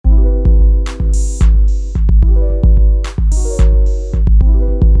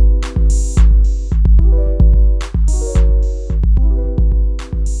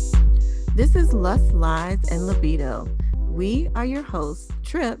Lies, and Libido. We are your hosts,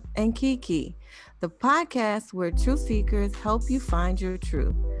 Trip and Kiki, the podcast where truth seekers help you find your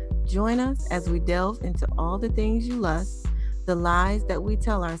truth. Join us as we delve into all the things you lust, the lies that we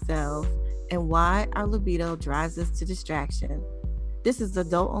tell ourselves, and why our libido drives us to distraction. This is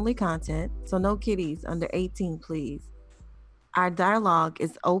adult-only content, so no kiddies under 18, please. Our dialogue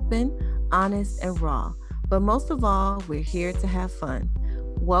is open, honest, and raw, but most of all, we're here to have fun.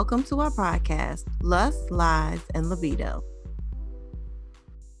 Welcome to our podcast, Lust, Lies, and Libido.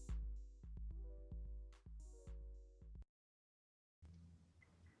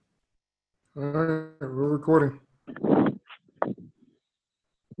 All right, we're recording.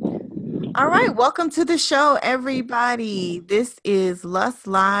 All right, welcome to the show, everybody. This is Lust,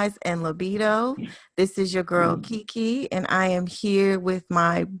 Lies, and Libido. This is your girl, Kiki, and I am here with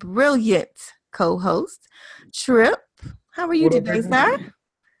my brilliant co-host, Trip. How are you What up, today, people? sir?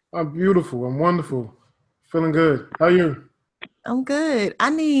 I'm beautiful. I'm wonderful. Feeling good. How are you? I'm good. I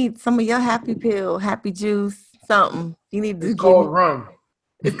need some of your happy pill, happy juice, something. You need to It's give me. called rum.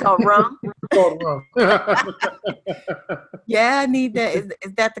 It's called rum. It's called rum. Yeah, I need that.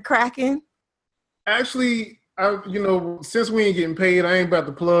 Is that the Kraken? Actually, since we ain't getting paid, I ain't about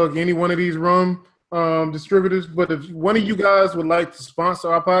to plug any one of these rum distributors. But if one of you guys would like to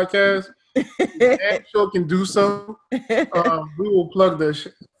sponsor our podcast, and sure can do so. We will plug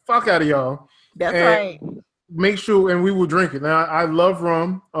the fuck out of y'all. That's and right. Make sure, and we will drink it. Now, I love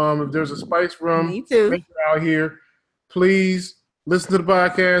rum. If there's a spice rum Me too. maker out here, please listen to the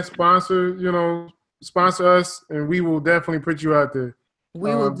podcast, sponsor us, and we will definitely put you out there.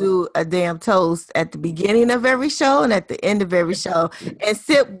 We will do a damn toast at the beginning of every show and at the end of every show, and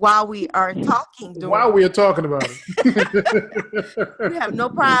sip while we are talking. While we are talking about it. We have no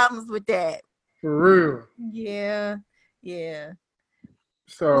problems with that. For real. Yeah.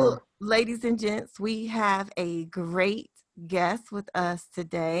 So, well, ladies and gents, we have a great guest with us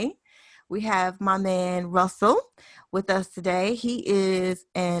today. We have my man Russell with us today. He is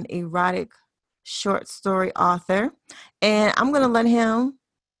an erotic short story author, and I'm going to let him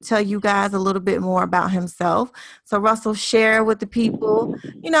tell you guys a little bit more about himself. So Russell, share with the people,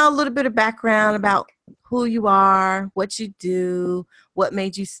 a little bit of background about who you are, what you do, what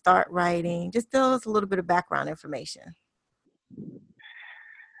made you start writing. Just tell us a little bit of background information.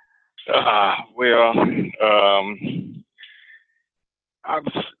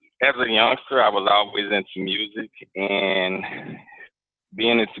 As a youngster, I was always into music, and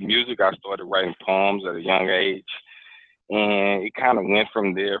being into music, I started writing poems at a young age, and it kind of went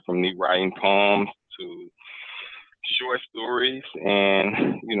from there, from me writing poems to short stories,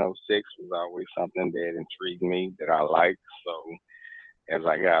 and, sex was always something that intrigued me, that I liked. So as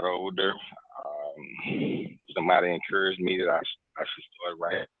I got older, somebody encouraged me that I should start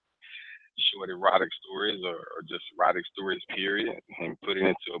writing short erotic stories or just erotic stories, period, and put it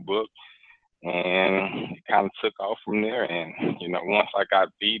into a book. And it kind of took off from there. And, once I got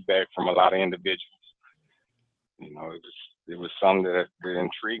feedback from a lot of individuals, it was something that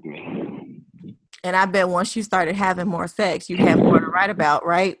intrigued me. And I bet once you started having more sex, you'd have more to write about,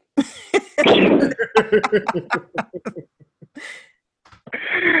 right?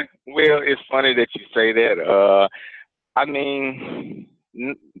 Well, it's funny that you say that.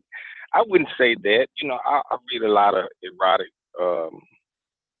 I wouldn't say that. I read a lot of erotic,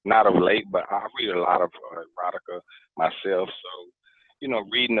 not of late, but I read a lot of erotica myself. So,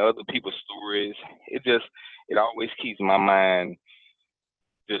 reading other people's stories, it always keeps my mind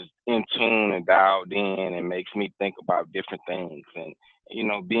just in tune and dialed in, and makes me think about different things. And,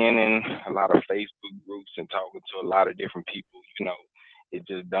 being in a lot of Facebook groups and talking to a lot of different people, it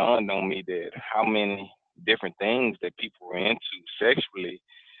just dawned on me that how many different things that people were into sexually,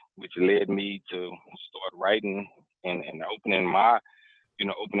 which led me to start writing and opening my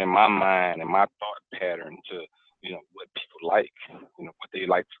mind and my thought pattern to, what people like, what they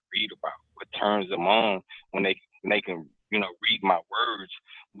like to read about, what turns them on when they can, read my words,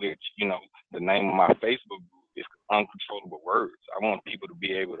 which, the name of my Facebook group is Uncontrollable Words. I want people to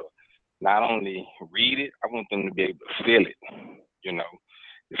be able to not only read it, I want them to be able to feel it.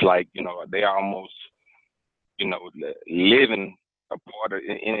 It's like, they almost, living a part of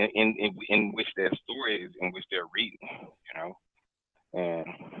in which their story is, in which they're reading, and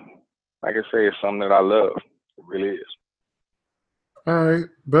like I say, it's something that I love. It really is. All right,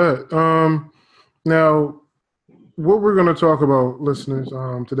 but now what we're going to talk about, listeners,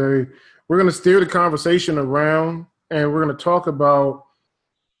 today, we're going to steer the conversation around, and we're going to talk about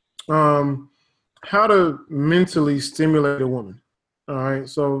how to mentally stimulate a woman. All right,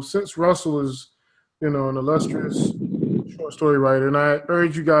 so since Russell is, an illustrious short story writer, and I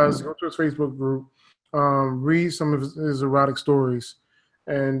urge you guys to go to his Facebook group, read some of his erotic stories.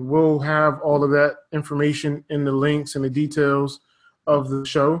 And we'll have all of that information in the links and the details of the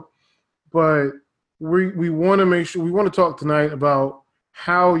show. But we want to make sure, we want to talk tonight about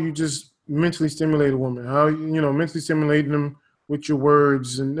how you just mentally stimulate a woman, how mentally stimulating them with your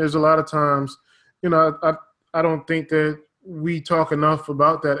words. And there's a lot of times, I don't think that we talk enough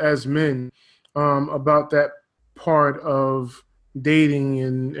about that as men, about that part of dating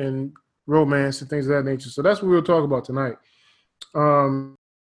and romance and things of that nature. So that's what we'll talk about tonight.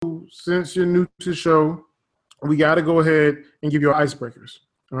 Since you're new to the show, we got to go ahead and give you our icebreakers.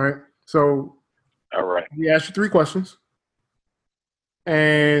 All right. So, all right. We asked you 3 questions,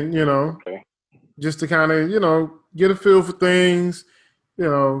 and okay. just to kind of get a feel for things,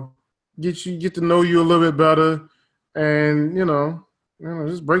 get to know you a little bit better, and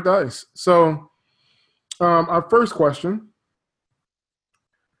just break the ice. So, our first question: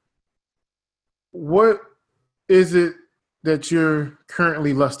 what is it that you're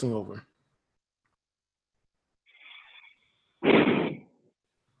currently lusting over?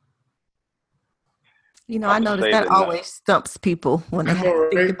 I notice that always stumps people when they have to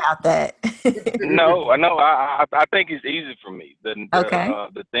think about that. No, I think it's easy for me. Okay.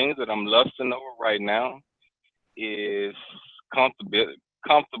 The things that I'm lusting over right now is comfortability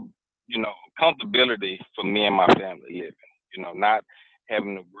for me and my family living. Not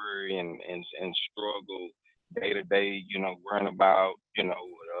having to worry and struggle day to day. Worrying about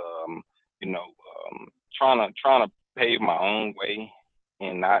trying to pave my own way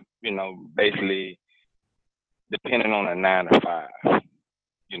and not basically depending on a 9 to 5,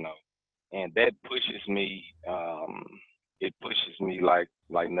 and that pushes me. It pushes me like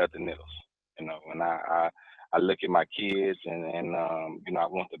nothing else, And I look at my kids and I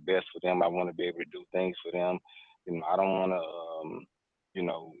want the best for them. I want to be able to do things for them. I don't want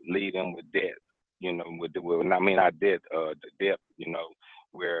to lead them with debt. Not debt, the debt.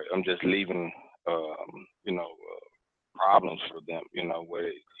 Where I'm just leaving problems for them,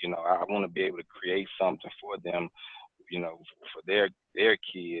 where I want to be able to create something for them, for their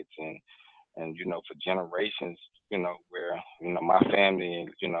kids and for generations, where my family,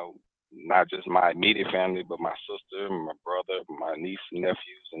 not just my immediate family, but my sister, my brother, my niece and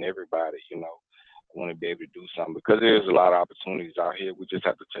nephews, and everybody, I want to be able to do something because there's a lot of opportunities out here. We just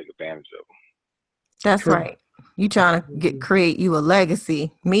have to take advantage of them. That's True. Right. You trying to create you a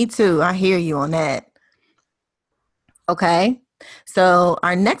legacy. Me too. I hear you on that. Okay. So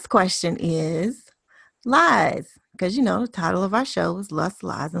our next question is lies. Because, the title of our show is Lust,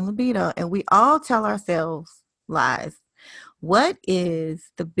 Lies, and Libido. And we all tell ourselves lies. What is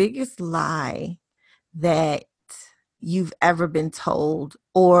the biggest lie that you've ever been told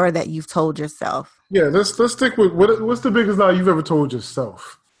or that you've told yourself? Yeah, let's stick with what's the biggest lie you've ever told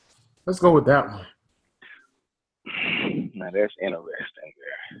yourself? Let's go with that one. Now, that's interesting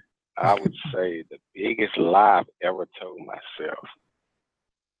there. I would say the biggest lie I've ever told myself.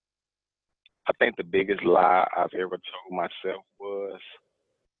 I think the biggest lie I've ever told myself was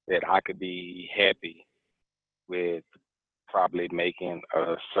that I could be happy with probably making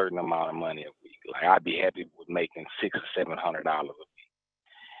a certain amount of money a week. Like I'd be happy with making $600 or $700 a week.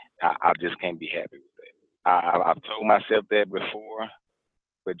 I just can't be happy with that. I've told myself that before,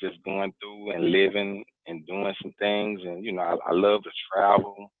 but just going through and living and doing some things, and I love to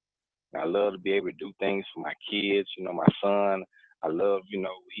travel. I love to be able to do things for my kids. My son, I love,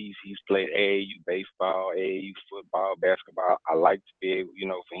 he's played AAU baseball, AAU football, basketball. I like to be able,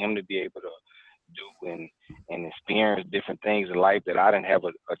 for him to be able to do and experience different things in life that I didn't have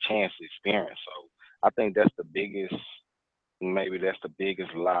a chance to experience. So I think that's the biggest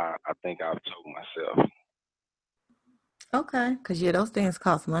lie I think I've told myself. Okay, because those things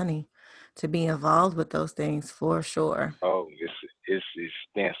cost money to be involved with those things for sure. Oh, it's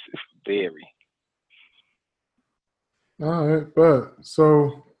expensive, very. All right, but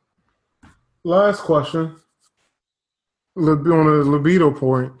so last question, on the libido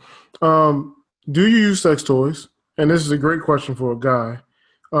point, do you use sex toys? And this is a great question for a guy.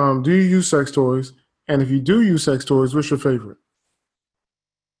 Do you use sex toys? And if you do use sex toys, what's your favorite?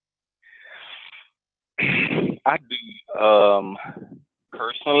 I do.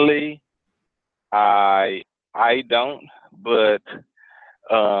 Personally, I don't, but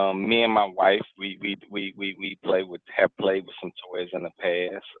me and my wife, we have played with some toys in the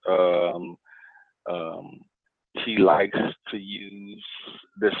past. She likes to use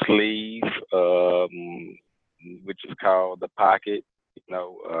the sleeve, which is called the pocket.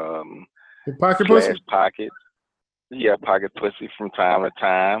 The pocket pussy. Pocket. Yeah, pocket pussy from time to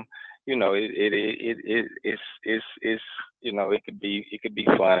time. it's it could be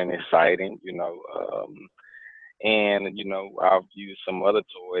fun and exciting, and I've used some other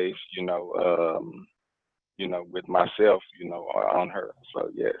toys, with myself, on her. So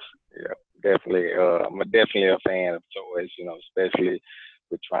yes, yeah, definitely. I'm definitely a fan of toys, especially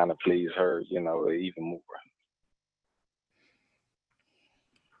with trying to please her, even more.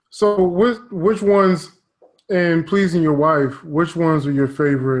 So, which ones, in pleasing your wife, which ones are your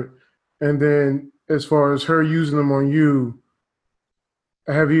favorite? And then, as far as her using them on you,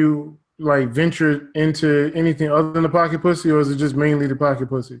 have you like ventured into anything other than the pocket pussy, or is it just mainly the pocket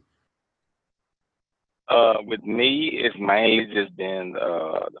pussy? With me, it's mainly just been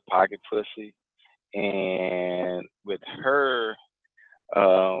the pocket pussy, and with her,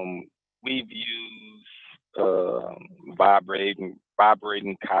 um, we've used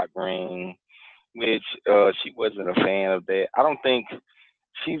vibrating cock ring, which she wasn't a fan of that. I don't think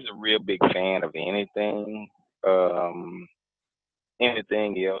she's a real big fan of anything. Um,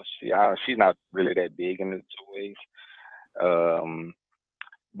 Anything else, she's not really that big into toys. Um,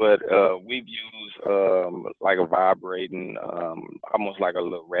 but we've used like a vibrating, almost like a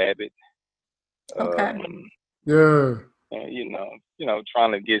little rabbit. Okay. Um, Yeah. and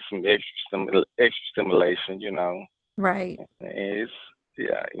trying to get some extra stimulation. Right. And it's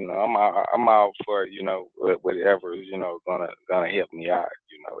yeah, I'm out for whatever is gonna help me out.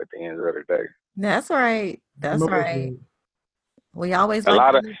 At the end of the day. That's right. I That's know that's right. right. We always A like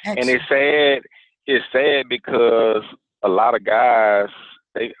lot to of live and extra. it's sad because a lot of guys,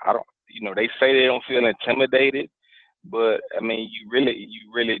 I don't they say they don't feel intimidated, but I mean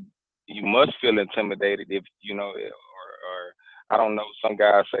you must feel intimidated if or I don't know, some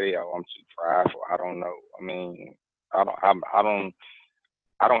guys say, oh, I'm too prideful. I don't know. I mean, I don't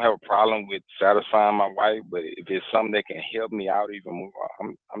have a problem with satisfying my wife, but if it's something that can help me out even more,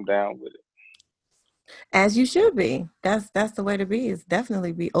 I'm down with it. As you should be. That's the way to be. Is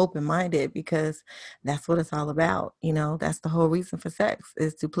definitely be open minded because that's what it's all about. That's the whole reason for sex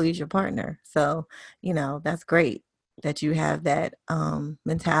is to please your partner. So, that's great that you have that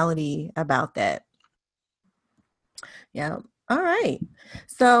mentality about that. Yeah. All right.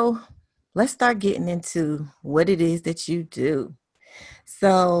 So let's start getting into what it is that you do.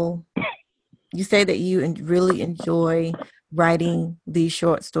 So you say that you really enjoy writing these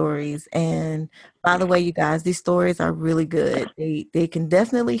short stories, and by the way, you guys, these stories are really good. They can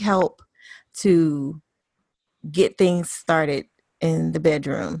definitely help to get things started in the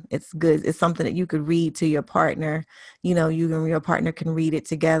bedroom. It's good. It's something that you could read to your partner. You and your partner can read it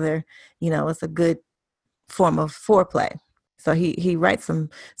together. It's a good form of foreplay. So he writes some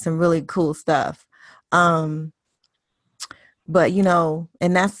really cool stuff. Um, but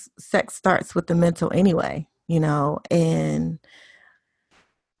and that's sex starts with the mental anyway, and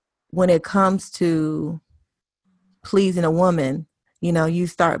when it comes to pleasing a woman, you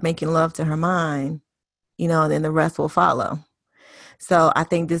start making love to her mind, then the rest will follow. So I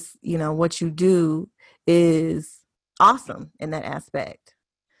think this, what you do is awesome in that aspect.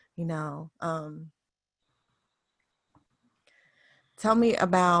 you know um Tell me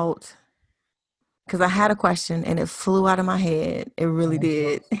about, because I had a question and it flew out of my head. It really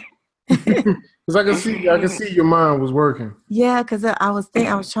did. Because I can see your mind was working. Yeah, because I was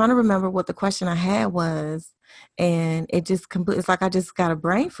trying to remember what the question I had was, and it just complete. It's like I just got a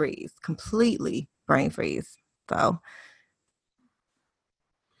brain freeze, completely brain freeze. So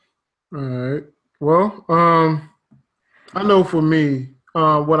All right. Well, I know for me,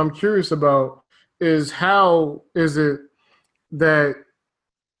 what I'm curious about is how is it that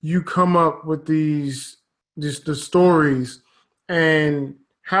you come up with these just the stories, and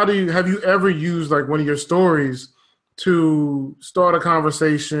how do you have you ever used like one of your stories to start a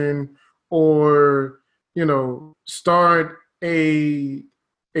conversation, or start a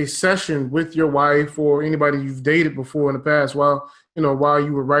session with your wife or anybody you've dated before in the past while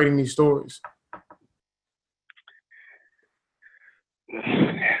you were writing these stories?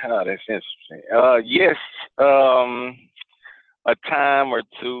 Oh, that's interesting. Yes, a time or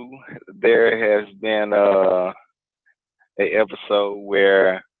two there has been a episode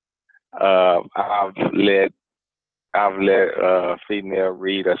where uh, I've let I've let a female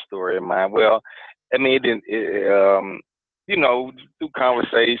read a story of mine. Well, I mean, it didn't. Through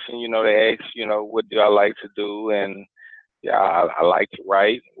conversation, they ask, what do I like to do, and yeah, I like to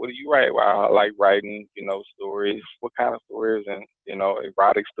write. What do you write? Well, I like writing, stories. What kind of stories? And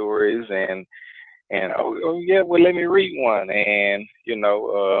erotic stories, and oh yeah, well, let me read one. And you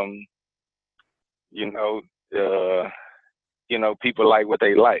know, uh, people like what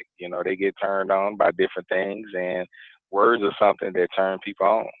they like. They get turned on by different things, and words are something that turn people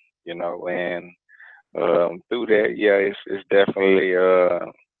on. and through that, yeah, it's definitely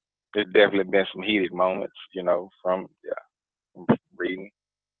been some heated moments, from reading,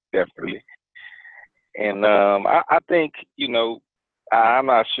 definitely. And I think, I'm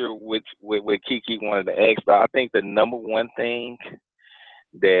not sure what Kiki wanted to ask, but I think the number one thing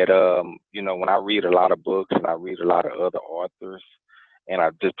that when I read a lot of books and I read a lot of other authors and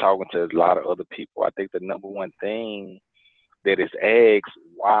I'm just talking to a lot of other people, I think the number one thing that is asked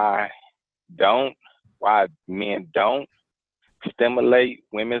don't why men don't stimulate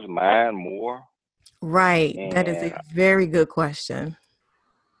women's mind more. Right. That is And a very good question.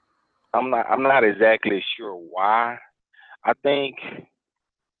 I'm not exactly sure why. I think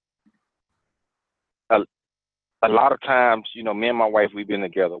a, a lot of times, me and my wife, we've been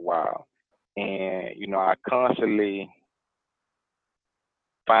together a while, and I constantly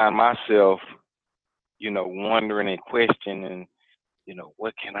find myself, wondering and questioning,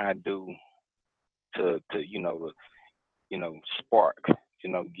 what can I do to spark,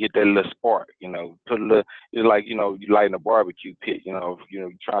 get that little spark, put a little, it's like, you lighting a barbecue pit, you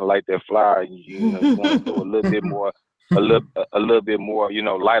trying to light that fire, you want to throw a little bit more, a little bit more,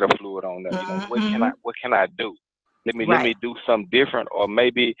 lighter fluid on there. What can I do? Let me do something different, or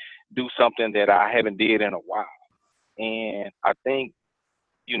maybe do something that I haven't did in a while. And I think,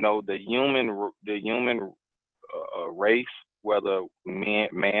 the human race, whether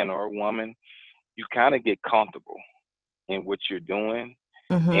man or woman, you kind of get comfortable in what you're doing,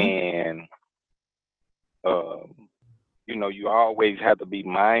 and you always have to be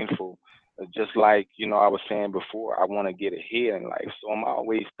mindful. Just like I was saying before, I want to get ahead in life, so I'm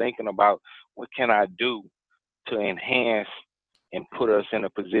always thinking about what can I do to enhance and put us in a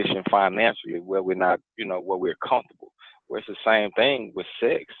position financially where we're not, where we're comfortable. Where it's the same thing with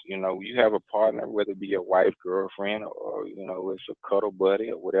sex. You have a partner, whether it be a wife, girlfriend, or it's a cuddle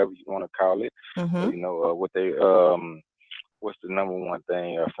buddy or whatever you want to call it. What they what's the number one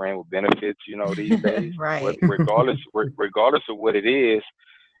thing? A friend with benefits. These days. Right. But regardless of what it is,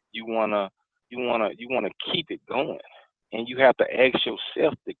 you wanna keep it going, and you have to ask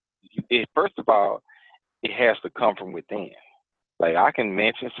yourself first of all, it has to come from within. Like, I can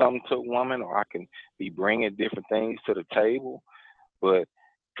mention something to a woman, or I can be bringing different things to the table, but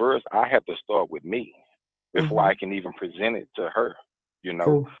first I have to start with me before I can even present it to her.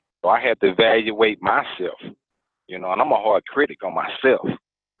 Cool. So I have to evaluate myself. And I'm a hard critic on myself.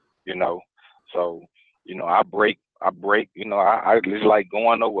 So I break. I it's like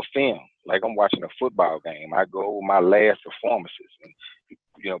going over film. Like I'm watching a football game. I go over my last performances, and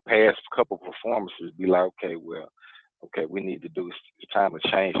past couple performances, be like, okay, well, okay, we need to do. It's time to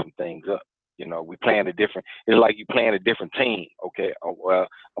change some things up. We playing a different. It's like you playing a different team. Okay, well,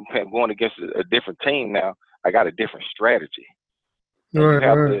 going against a different team now. I got a different strategy.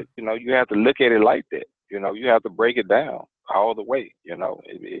 And you have to look at it like that. You have to break it down all the way.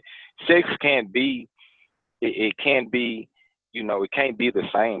 Sex can't be. It can't be. It can't be the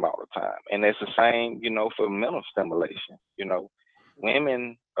same all the time, and it's the same. For mental stimulation.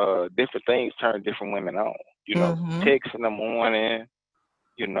 Women, different things turn different women on. Text in the morning.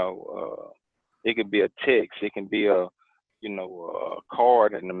 It can be a text. It can be a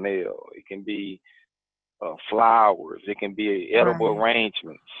card in the mail. It can be flowers. It can be edible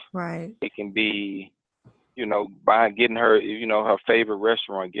arrangements. Right. It can be, getting her, her favorite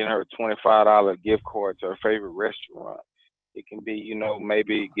restaurant, getting her a $25 gift card to her favorite restaurant. It can be,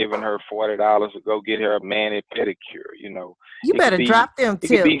 maybe giving her $40 to go get her a mani pedicure. You better drop them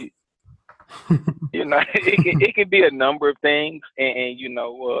tips. It could be a number of things, and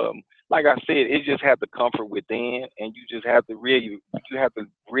like I said, it just have to come from within, and you just have to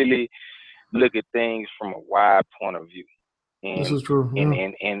really look at things from a wide point of view. And, this is true.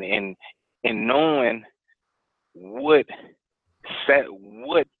 Yeah. And knowing what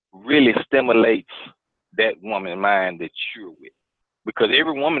really stimulates that woman's mind that you're with, because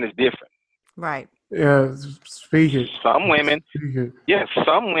every woman is different. Right. Yeah. Speak it. Some women, Speak it. yeah,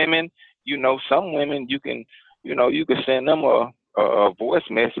 some women, some women you can send them a voice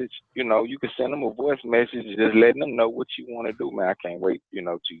message. You can send them a voice message, just letting them know what you want to do. Man, I can't wait,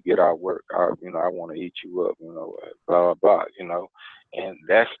 to get out of work. I want to eat you up. Blah blah. And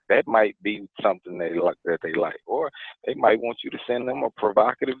that might be something they like, or they might want you to send them a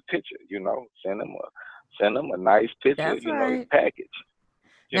provocative picture. Send them a nice picture. That's right. Package.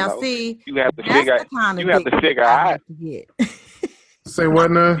 Now, see, you have to figure out. Say what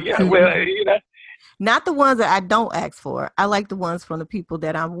now? Yeah, well, Not the ones that I don't ask for. I like the ones from the people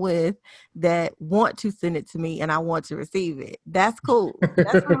that I'm with that want to send it to me and I want to receive it. That's cool.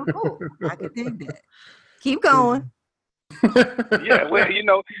 That's real cool. I can dig that. Keep going. Yeah, well,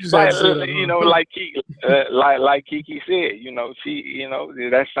 Just had like to say that, huh? like Kiki said, she,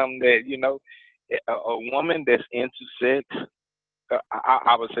 that's something that a woman that's into sex.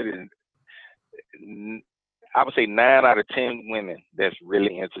 I would say that I would say 9 out of 10 women that's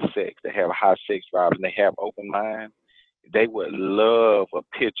really into sex, that have high sex drive and they have open mind, they would love a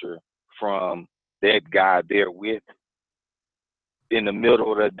picture from that guy they're with in the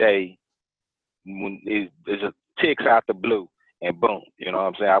middle of the day when it just ticks out the blue and boom, you know what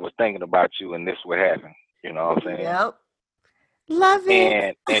I'm saying? I was thinking about you and this would happen. You know what I'm saying? Yep. Love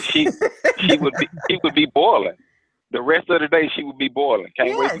it. And she would be boiling. The rest of the day she would be boiling.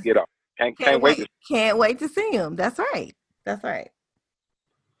 Can't wait to Yes. get off. Can't Can't wait wait. to. Can't wait to see him. That's right. That's right.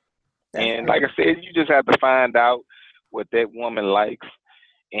 That's And like right. I said, you just have to find out what that woman likes,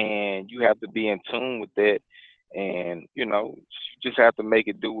 and you have to be in tune with that. And you just have to make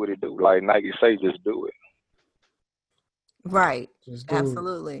it do what it do. Like Nike say, just do it. Right. Just do it.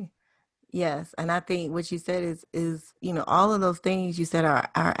 Absolutely. Yes, and I think what you said is all of those things you said are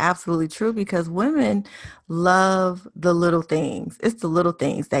absolutely true because women love the little things. It's the little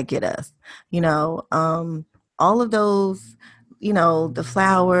things that get us. You know, all of those, the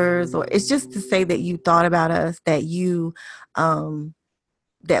flowers, or it's just to say that you thought about us, that you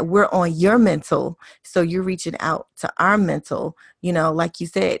that we're on your mental, so you're reaching out to our mental. Like you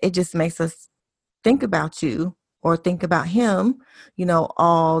said, it just makes us think about you or think about him,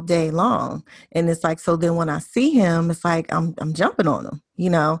 all day long. And it's like, so then when I see him, it's like I'm jumping on him.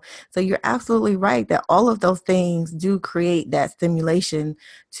 So you're absolutely right that all of those things do create that stimulation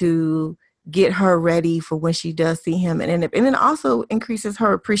to get her ready for when she does see him. And it also increases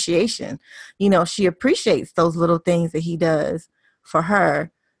her appreciation. She appreciates those little things that he does for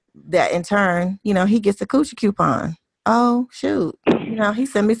her, that in turn, he gets a coochie coupon. Oh, shoot. He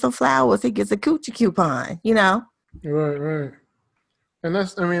sent me some flowers. He gets a coochie coupon. Right, right. And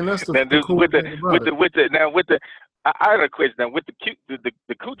that's Now, the cool thing about it. I had a question. Now, with the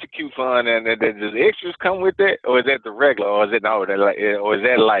coochie coupon and does the extras come with that, or is that the regular, or is it no, or is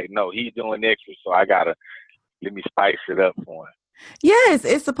that like no, he's doing extras, so I gotta let me spice it up for him. Yes,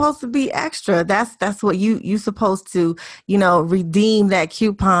 it's supposed to be extra. That's what you supposed to, redeem that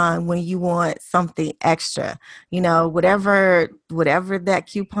coupon when you want something extra. Whatever that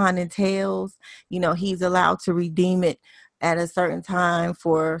coupon entails, he's allowed to redeem it at a certain time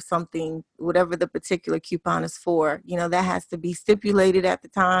for something, whatever the particular coupon is for. That has to be stipulated at the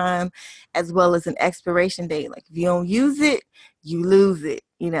time, as well as an expiration date. Like if you don't use it, you lose it.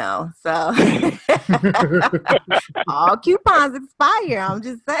 So all coupons expire. I'm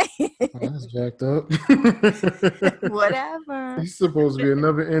just saying. Oh, that's jacked up. Whatever. He's supposed to be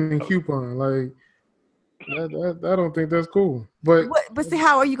another ending coupon. Like I don't think that's cool. But see,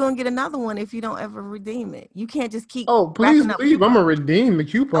 how are you going to get another one if you don't ever redeem it? You can't just keep please racking up believe I'm coupons. gonna redeem the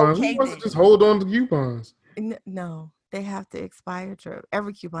coupons. Who Okay, wants to then. just hold on to coupons? No, they have to expire. True.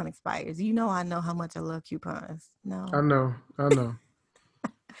 Every coupon expires. I know how much I love coupons. No, I know.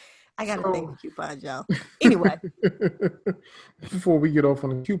 I got a thing So, with coupons, y'all. Anyway, before we get off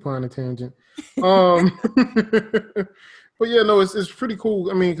on a coupon tangent, but yeah, no, it's pretty cool.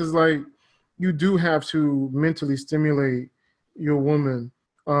 I mean, because like you do have to mentally stimulate your woman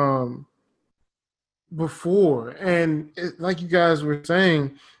before, and like you guys were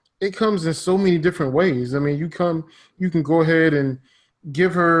saying, it comes in so many different ways. I mean, you can go ahead and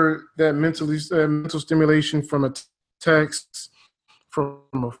give her that mental stimulation from a text, from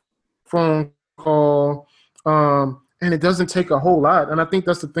a phone call, and it doesn't take a whole lot. And I think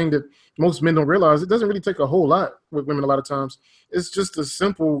that's the thing that most men don't realize. It doesn't really take a whole lot with women a lot of times. It's just a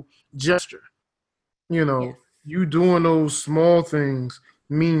simple gesture. yes, You doing those small things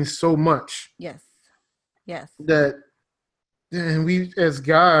means so much yes, yes. that, and we as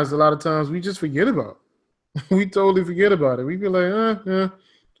guys, a lot of times we just forget about it. We totally forget about it. We be like, yeah,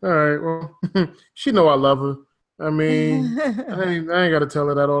 all right, well, she know I love her. I mean, I ain't got to tell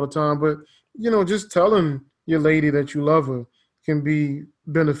her that all the time, but just telling your lady that you love her can be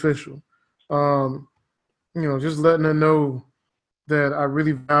beneficial. Um, just letting her know that I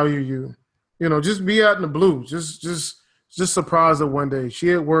really value you. Just be out in the blue. Just surprise her one day.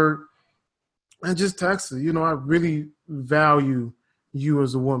 She at work, and just text her. I really value you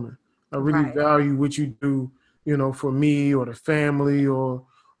as a woman. I really Right. value what you do. For me or the family or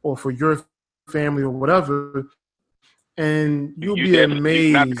for your family or whatever. And you'll You be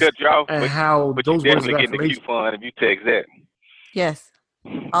definitely, not to amazed cut you off, at how but you those words of definitely getting the affirmation. coupon if you text that. Yes.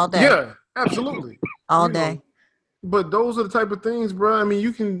 All day. Yeah, absolutely. All You day. know, but those are the type of things, bro. I mean,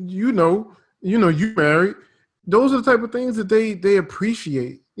 you can, you married. Those are the type of things that they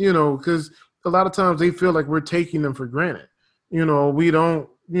appreciate, because a lot of times they feel like we're taking them for granted. We don't,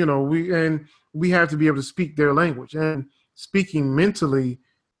 we have to be able to speak their language, and speaking mentally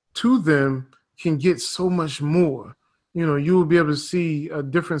to them can get so much more. You will be able to see a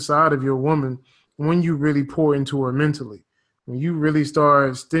different side of your woman when you really pour into her mentally, when you really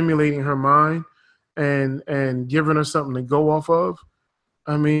start stimulating her mind and giving her something to go off of.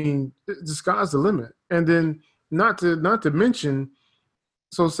 I mean, the sky's the limit. And then not to mention,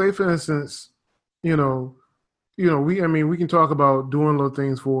 so say for instance, we can talk about doing little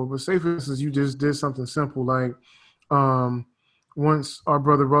things for her, but say for instance, you just did something simple like once our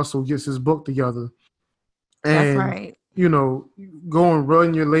brother Russell gets his book together, That's and right. go and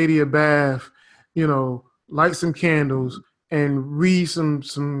run your lady a bath, light some candles and read some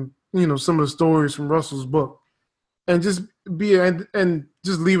some of the stories from Russell's book, and just and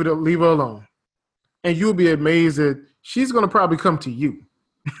just leave her alone, and you'll be amazed that she's going to probably come to you.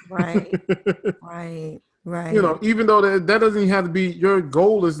 Right. Right. Even though that doesn't have to be your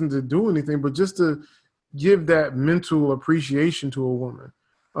goal, isn't to do anything, but just to give that mental appreciation to a woman.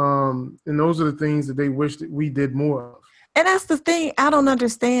 And those are the things that they wish that we did more of. And that's the thing I don't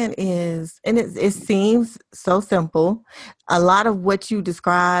understand is, and it seems so simple. A lot of what you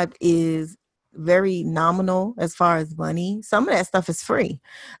described is very nominal as far as money. Some of that stuff is free.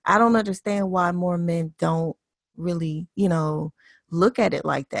 I don't understand why more men don't really, look at it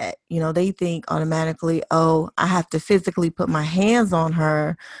like that. They think automatically, oh, I have to physically put my hands on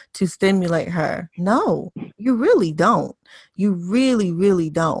her to stimulate her. No, you really don't. You really, really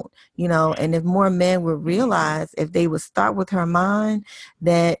don't. And if more men would realize, if they would start with her mind,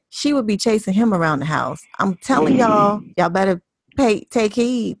 that she would be chasing him around the house. I'm telling y'all better take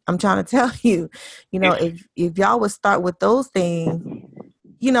heed. I'm trying to tell you, if y'all would start with those things,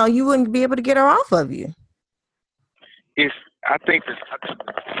 you wouldn't be able to get her off of you. I think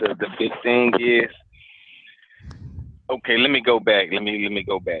the big thing is, okay, let me go back. Let me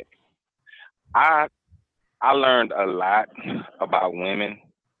go back. I learned a lot about women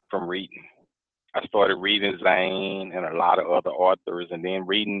from reading. I started reading Zane and a lot of other authors, and then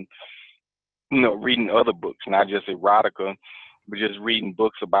reading other books, not just erotica, but just reading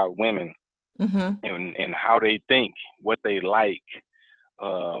books about women and how they think, what they like.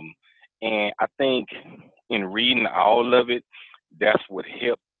 And I think in reading all of it, that's what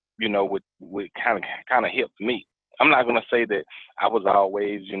helped, what kind of helped me. I'm not going to say that I was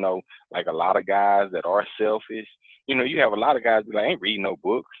always, like a lot of guys that are selfish. You have a lot of guys be like, I ain't reading no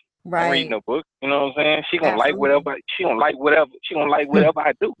books. Right. I ain't reading no book. You know what I'm saying? She gonna like whatever. She gonna like whatever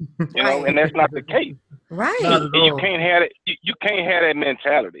I do. Right. And that's not the case. Right. And you can't have it. You can't have that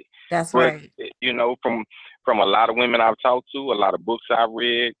mentality. That's but, right. From a lot of women I've talked to, a lot of books I've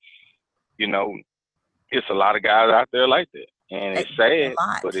read, it's a lot of guys out there like that, and it's sad,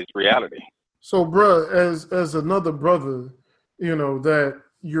 but it's reality. So, bruh, as another brother, that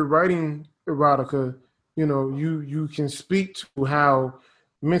you're writing erotica, you can speak to how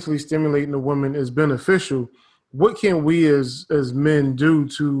mentally stimulating a woman is beneficial. What can we as men do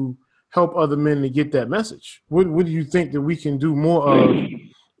to help other men to get that message? What do you think that we can do more of,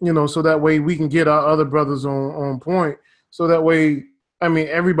 so that way we can get our other brothers on point, so that way, I mean,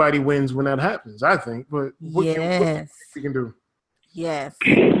 everybody wins when that happens, I think. But what we can do? Yes.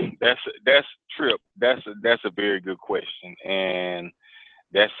 That's Trip. That's a very good question, and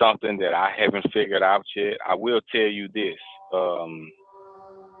that's something that I haven't figured out yet. I will tell you this.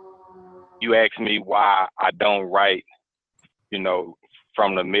 You asked me why I don't write,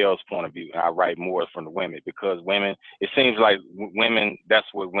 from the male's point of view. I write more from the women, because women, it seems like women,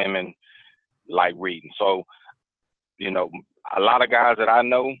 that's what women like reading. So, a lot of guys that I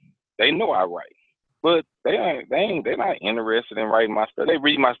know, they know I write, but they're not interested in writing my stuff. They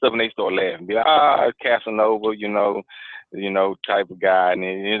read my stuff and they start laughing, be like, Casanova, type of guy, and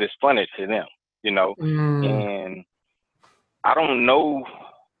it's funny to them, And I don't know.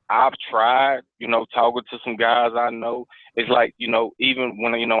 I've tried, talking to some guys I know. It's like, even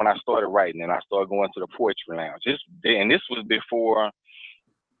when I started writing and I started going to the poetry lounge. This was before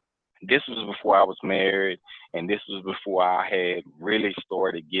I was married, and this was before I had really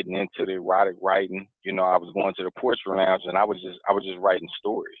started getting into the erotic writing. I was going to the poetry lounge and I was just writing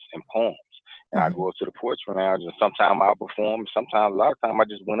stories and poems. And I go up to the poetry lounge, and sometimes I'll perform. Sometimes, a lot of time, I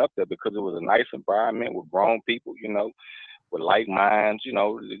just went up there because it was a nice environment with grown people, with like minds, just,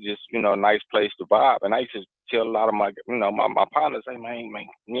 a nice place to vibe. And I used to tell a lot of my, my partners, hey, man,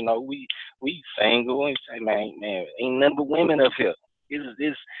 we single, and say, man, ain't nothing but women up here.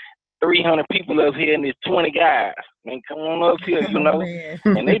 It's 300 people up here and there's 20 guys. Man, come on up here,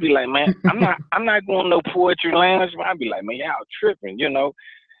 And they be like, man, I'm not going to no poetry lounge. I be like, man, y'all tripping,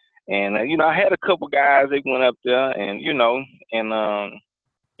 And I had a couple guys. They went up there, and you know,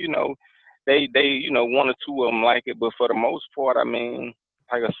 they one or two of them like it, but for the most part, I mean,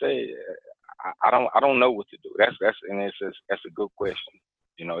 like I said, I don't know what to do. That's a good question.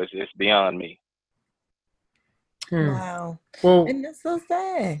 It's beyond me. Wow. Well, and that's so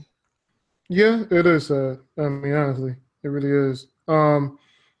sad. yeah, it is sad. I mean, honestly, it really is. One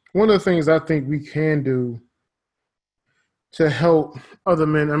of the things I think we can do to help other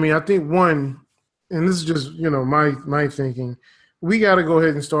men. I mean, I think one, and this is just my thinking. We got to go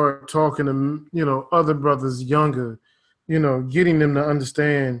ahead and start talking to other brothers younger, getting them to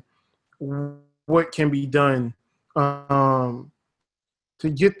understand what can be done to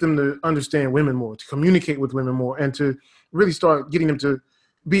get them to understand women more, to communicate with women more, and to really start getting them to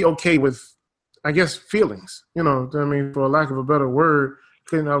be okay with, I guess, feelings. I mean, for lack of a better word,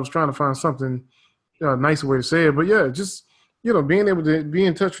 I was trying to find something nicer way to say it, but yeah, just being able to be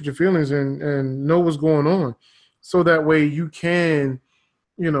in touch with your feelings and know what's going on, so that way you can,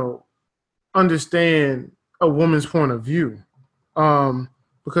 understand a woman's point of view.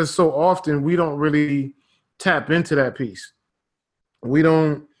 Because so often we don't really tap into that piece. We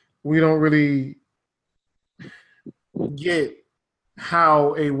don't really get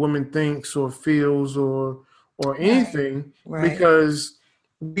how a woman thinks or feels or anything, Right. because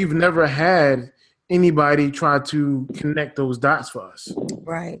we've never had anybody try to connect those dots for us.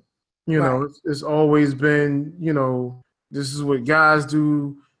 Right. It's always been, this is what guys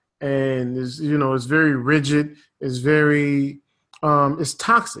do, and it's very rigid. It's very, it's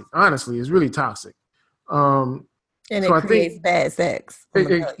toxic. Honestly, it's really toxic. And so it creates bad sex.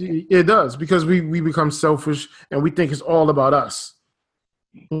 It does, because we become selfish and we think it's all about us.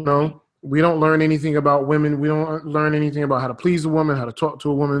 We don't learn anything about women. We don't learn anything about how to please a woman, how to talk to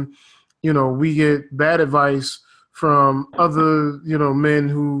a woman. We get bad advice from other, men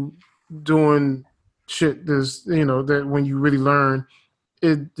who doing shit that when you really learn,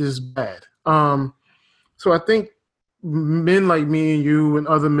 it is bad. So I think men like me and you and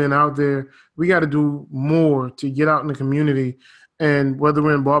other men out there, we got to do more to get out in the community, and whether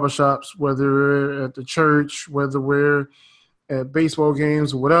we're in barbershops, whether we're at the church, whether we're at baseball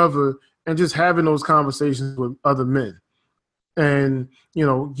games or whatever, and just having those conversations with other men and,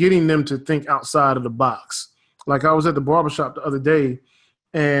 getting them to think outside of the box. Like, I was at the barbershop the other day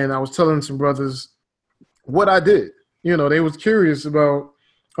and I was telling some brothers what I did. They was curious about,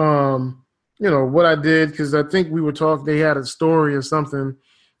 what I did, because I think we were talking, they had a story or something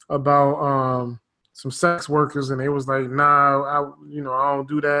about some sex workers, and they was like, nah, I don't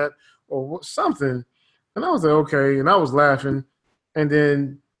do that or something. And I was like, okay. And I was laughing. And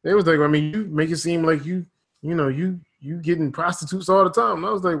then they was like, I mean, you make it seem like you getting prostitutes all the time. And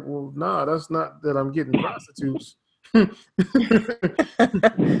I was like, well, nah, that's not that I'm getting prostitutes. It's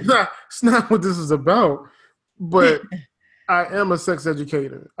not what this is about. But I am a sex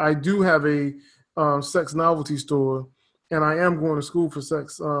educator. I do have a sex novelty store, and I am going to school for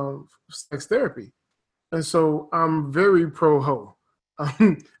sex therapy. And so I'm very pro-ho.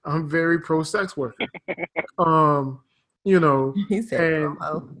 I'm very pro-sex worker. He said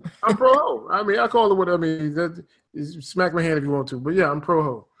pro-ho. I'm pro-ho. I mean, I call it what I mean. That is, smack my hand if you want to. But yeah, I'm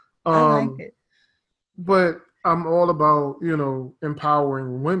pro-ho. I like it. But I'm all about,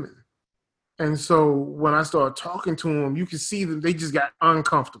 empowering women. And so when I started talking to them, you could see that they just got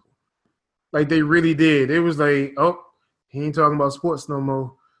uncomfortable. Like, they really did. It was like, oh, he ain't talking about sports no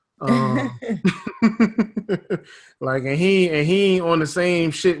more. Like, and he ain't on the same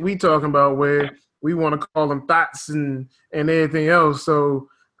shit we talking about, where we want to call them thoughts and everything else. So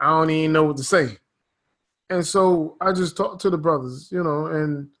I don't even know what to say. And so I just talked to the brothers,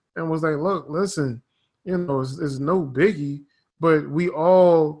 and was like, look, listen, it's no biggie, but we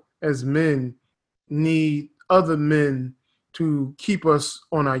all as men need other men to keep us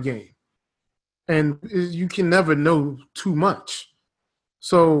on our game. And you can never know too much.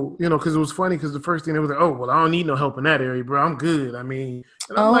 So, because it was funny, because the first thing they was like, oh, well, I don't need no help in that area, bro. I'm good. I mean,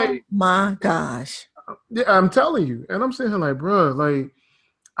 and I'm like, my gosh. Yeah, I'm telling you. And I'm sitting here like, bro, like,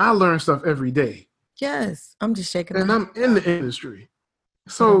 I learn stuff every day. Yes. I'm just shaking. And I'm in the industry.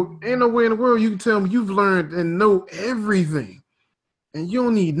 So ain't no way in the world you can tell me you've learned and know everything. And you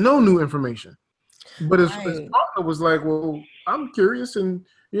don't need no new information. But his partner was like, well, I'm curious. And,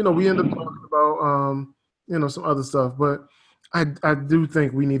 we end up talking about, some other stuff. But I do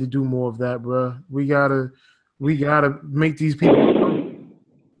think we need to do more of that, bro. We gotta make these people know.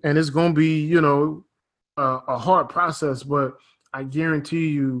 And it's going to be, a hard process, but I guarantee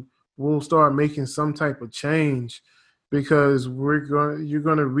you we'll start making some type of change, because you're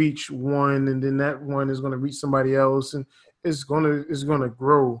going to reach one, and then that one is going to reach somebody else, and it's going to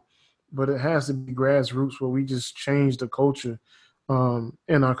grow. but it has to be grassroots where we just change the culture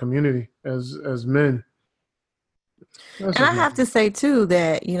in our community as men. That's And I just my have to say too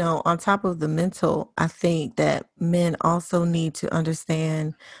that, you know, on top of the mental, I think that men also need to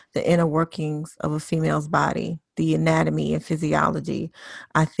understand the inner workings of a female's body, the anatomy and physiology.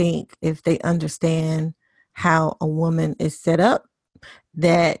 I think if they understand how a woman is set up,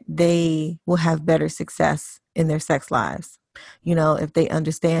 that they will have better success in their sex lives. You know, if they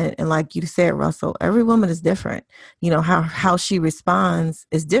understand, and like you said, Russell, every woman is different. You know, how she responds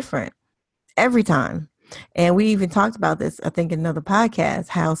is different every time. And we even talked about this, I think, in another podcast,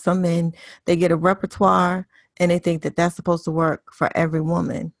 how some men, they get a repertoire and they think that that's supposed to work for every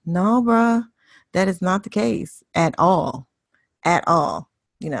woman. No, bruh, that is not the case at all,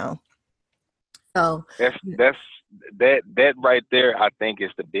 you know. So That right there, I think,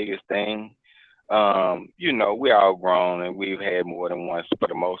 is the biggest thing. You know, we're all grown and we've had more than one, for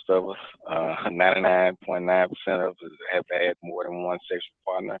the most of us. 99.9% of us have had more than one sexual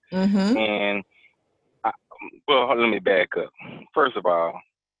partner. mm-hmm. And well, let me back up. First of all,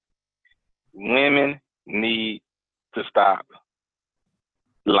 women need to stop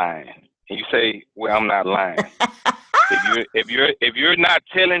lying. And you say, "Well, I'm not lying." if you're not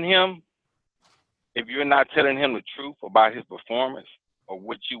telling him, if you're not telling him the truth about his performance or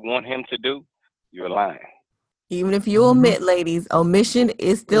what you want him to do, you're lying. Even if you omit, ladies, omission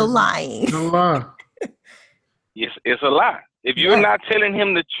is still lying. No lie. It's a lie. If you're not telling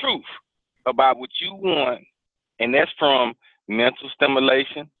him the truth about what you want, and that's from mental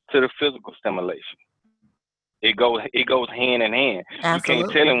stimulation to the physical stimulation. It goes hand in hand. Absolutely. You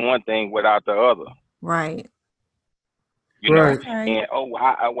can't tell him one thing without the other. Right. You know, Right. and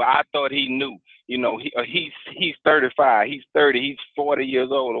I thought he knew. You know, he's 35, he's 30, he's 40 years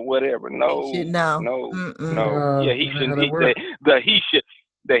old or whatever. No, He should know. no. Yeah, he should.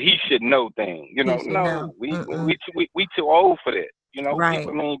 He should know things. You know, no, we too old for that. You know, right.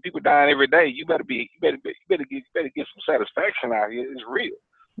 People dying every day. You better get some satisfaction out here. It's real.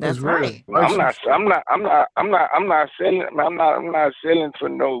 That's It's right. real. I'm not selling. I'm not selling for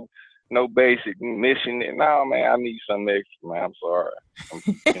no basic mission. No, man, I need something extra, man. I'm sorry.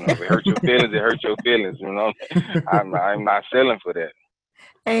 You know, if it hurt your feelings, it hurt your feelings. You know, I'm not selling for that.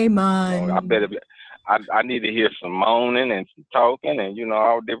 Amen. You know, I need to hear some moaning and some talking, and you know,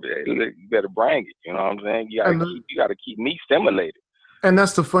 all different. You better bring it. You know what I'm saying? You gotta keep me stimulated. And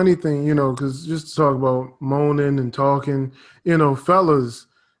that's the funny thing, you know, because just to talk about moaning and talking, you know, fellas,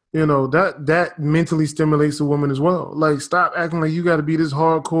 you know, that mentally stimulates a woman as well. Like, stop acting like you got to be this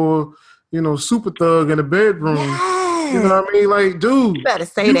hardcore, you know, super thug in the bedroom. Yes. You know what I mean? Like, dude, you better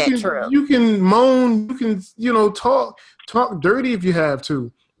say that, true. You can moan, you can, you know, talk dirty if you have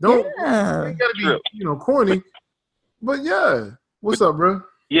to. Don't you ain't gotta be, you know, corny. But yeah, what's up, bro?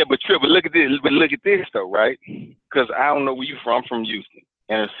 Yeah, but look at this. But look at this though, right? Because I don't know where you from. I'm from Houston,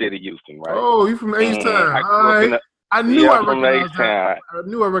 inner city Houston, right? Oh, you from H-Town. I knew I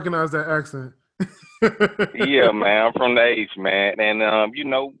recognized that accent. Yeah, man, I'm from the H, man, and you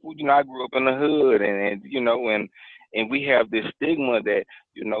know, I grew up in the hood, and you know, and we have this stigma that,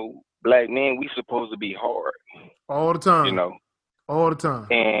 you know, black men, we supposed to be hard all the time. You know, all the time.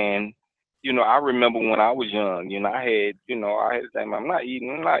 And you know, I remember when I was young, you know, I had to say, I'm not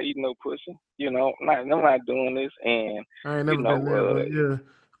eating no pussy. You know, I'm not doing this, and I ain't never been there, but yeah.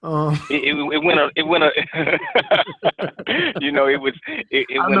 It went you know, it went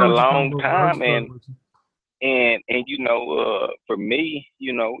a long time, and you know, for me,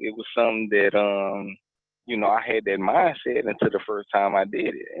 you know, it was something that you know, I had that mindset until the first time I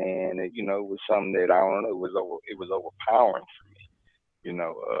did it, and you know, it was something that I don't know, it was overpowering for me. You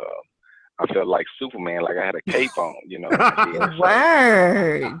know, I felt like Superman, like I had a cape on. You know,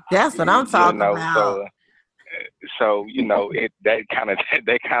 word. That's what I'm talking about. So you know, that kind of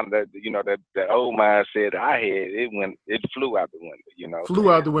you know, that old mindset I had, it flew out the window. You know,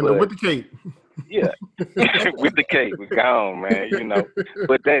 flew out the window with the cape. Yeah, with the cape, was gone, man. You know,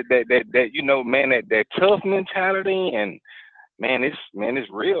 but that you know, man, that tough mentality, and man, it's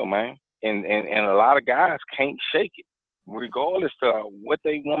real, man. And a lot of guys can't shake it, regardless of what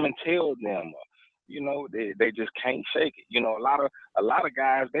they woman tells them. You know, they just can't shake it. You know, a lot of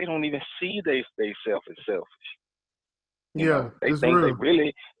guys, they don't even see they self as selfish. You know, they think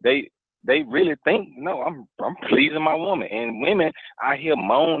real. they really think, no, I'm pleasing my woman. And women out here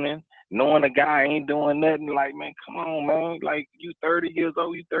moaning, knowing a guy ain't doing nothing. Like, man, come on, man. Like, you 30 years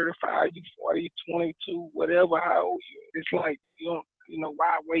old, you 35, you 40, you 22, whatever, how old you. It's like, you know,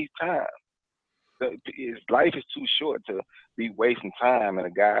 why waste time? Life is too short to be wasting time, and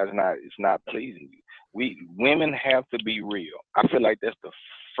a guy is not pleasing you. Women have to be real. I feel like that's the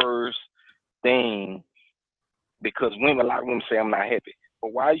first thing, because a lot of women say I'm not happy.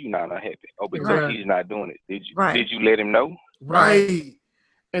 But why are you not unhappy? Oh, because Right. he's not doing it. Right. Did you let him know? Right.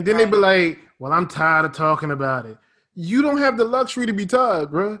 And then they be like, well, I'm tired of talking about it. You don't have the luxury to be tired,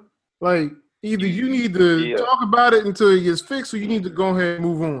 bro. Like, either you need to Yeah. talk about it until it gets fixed, or you need to go ahead and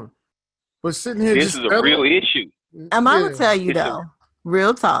move on. But sitting here This just is a real issue. I'm yeah. gonna tell you It's though,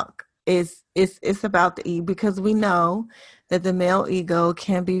 real talk. It's about the ego, because we know that the male ego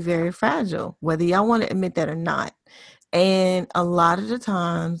can be very fragile, whether y'all want to admit that or not. And a lot of the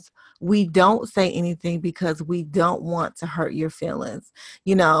times we don't say anything because we don't want to hurt your feelings,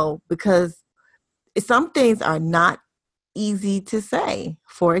 because some things are not easy to say.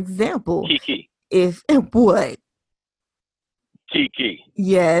 For example, Kiki. if what? Kiki.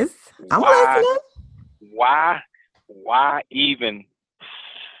 Yes, I'm Why? listening. Why even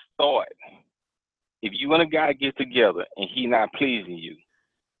start? If you and a guy get together and he not pleasing you,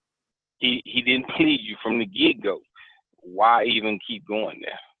 he didn't please you from the get go. Why even keep going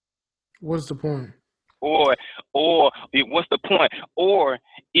there? What's the point? Or what's the point? Or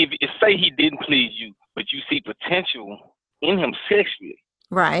if say he didn't please you, but you see potential in him sexually,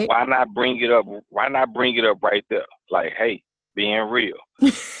 Right. why not bring it up? Why not bring it up right there? Like, hey, being real,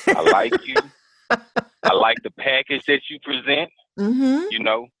 I like you. I like the package that you present.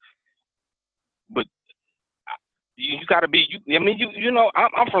 Mm-hmm. But you got to be.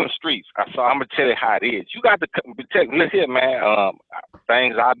 I'm from the streets, so I'm gonna tell you how it is. You got to protect. Look here, man.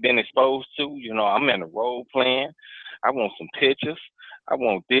 Things I've been exposed to. I'm in the role playing. I want some pictures. I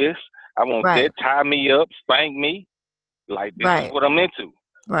want this. I want that. Tie me up, spank me. Like, this is what I'm into.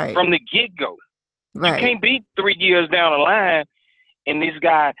 Right. From the get go. Right. You can't be 3 years down the line and this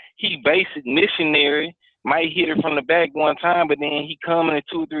guy, he basic missionary, might hit it from the back one time, but then he coming in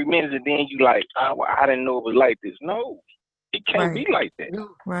 2 or 3 minutes, and then you like, I didn't know it was like this. No, it can't be like that.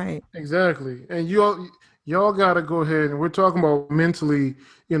 Right. Exactly. And y'all got to go ahead, and we're talking about mentally,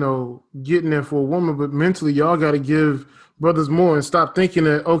 getting there for a woman, but mentally y'all got to give brothers more and stop thinking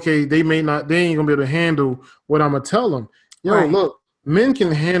that, okay, they ain't going to be able to handle what I'm going to tell them. Look, men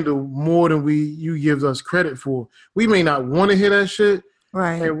can handle more than you give us credit for. We may not want to hear that shit.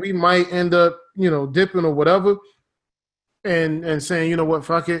 Right. And we might end up, dipping or whatever and saying, you know what,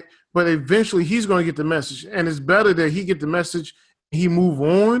 fuck it. But eventually he's going to get the message. And it's better that he get the message, he move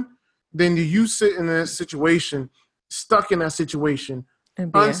on, than you sit in that situation, stuck in that situation,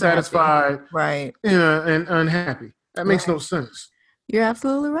 and unsatisfied, right, and unhappy. That makes no sense. You're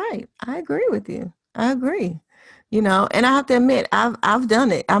absolutely right. I agree with you. I agree. And I have to admit, I've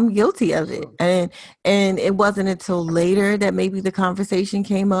done it. I'm guilty of it. And it wasn't until later that maybe the conversation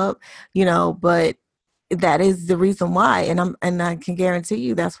came up, but that is the reason why. And I can guarantee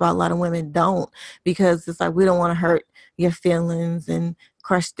you that's why a lot of women don't, because it's like, we don't want to hurt your feelings and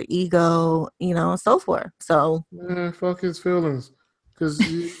crush the ego, and so forth. So fuck his feelings. Because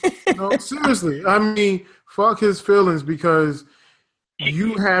seriously, I mean, fuck his feelings, because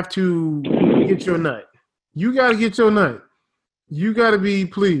you have to get your nut. You got to get your nut. You got to be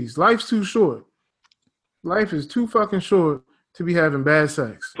pleased. Life's too short. Life is too fucking short to be having bad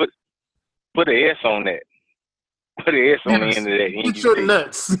sex. Put an S on that. Put an S on the end of that. Get your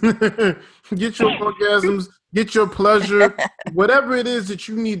nuts. Get your orgasms. Get your pleasure. Whatever it is that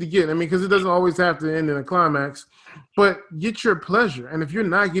you need to get. I mean, because it doesn't always have to end in a climax. But get your pleasure. And if you're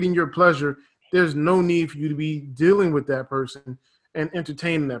not getting your pleasure, there's no need for you to be dealing with that person and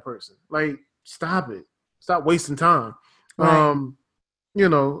entertaining that person. Like, stop it. Stop wasting time. Right.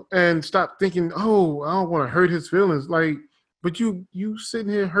 And stop thinking, oh, I don't want to hurt his feelings. Like, but you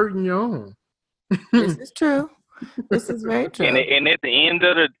sitting here hurting your own. This is true. This is very true. And at the end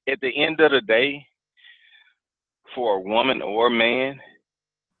of the day, for a woman or a man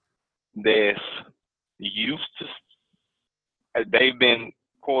that's used to, they've been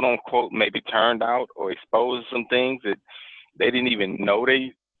quote unquote maybe turned out or exposed to some things that they didn't even know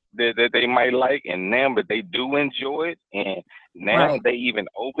that they might like, and now but they do enjoy it, and now they even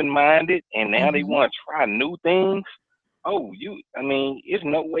open-minded, and now they want to try new things. It's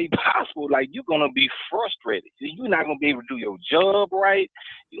no way possible. Like, you're gonna be frustrated. You're not gonna be able to do your job right.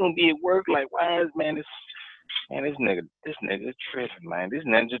 You're gonna be at work like, why is this nigga tripping, man. This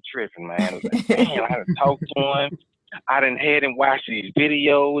ninja tripping, man. Like, man, I done talked to him. I done had him watch these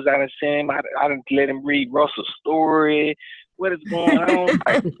videos. I done seen him. I done let him read Russell's story. What is going on?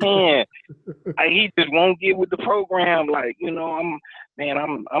 Like, man, he just won't get with the program. Like, I'm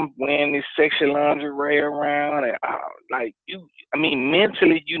wearing this sexy lingerie around, and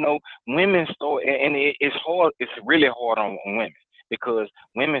mentally, women start, and it's hard. It's really hard on women, because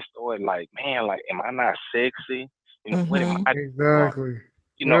women start like, man, like, am I not sexy? What am I doing? Exactly.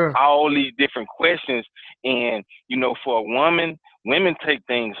 Yeah. all these different questions. And, for a woman, women take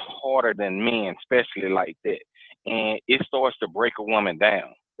things harder than men, especially like that. And it starts to break a woman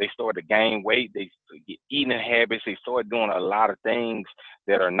down. They start to gain weight. They get eating habits. They start doing a lot of things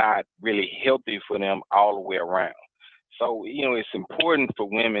that are not really healthy for them all the way around. So, it's important for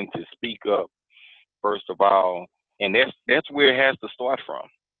women to speak up first of all, and that's where it has to start from,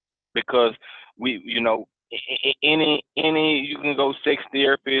 because we, any you can go sex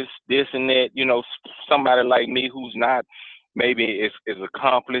therapist, this and that, somebody like me who's not maybe as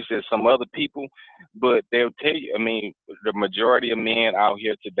accomplished as some other people, but they'll tell you. I mean, the majority of men out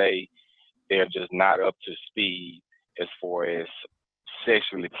here today, they're just not up to speed as far as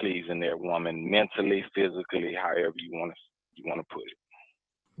sexually pleasing their woman, mentally, physically, however you want to put it.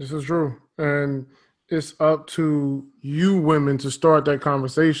 This is true. And it's up to you women to start that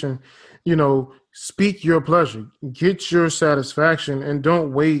conversation. Speak your pleasure, get your satisfaction, and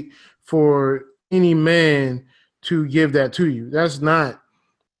don't wait for any man to give that to you. That's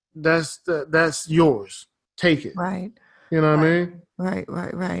yours. Take it. Right. You know what I Right. mean?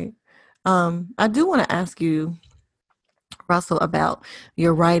 Right. I do want to ask you, Russell, about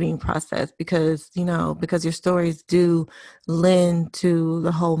your writing process, because your stories do lend to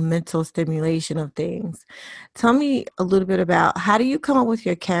the whole mental stimulation of things. Tell me a little bit about, how do you come up with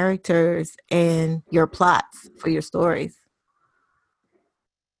your characters and your plots for your stories?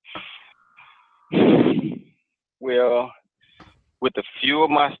 Well, with a few of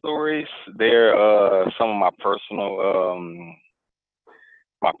my stories, they're some of my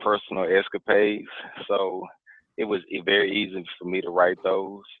personal escapades. So it was very easy for me to write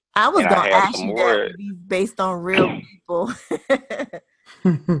those. I was And I gonna have ask some you that. more. Were these based on real people?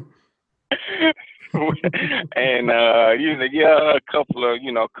 And yeah, a couple of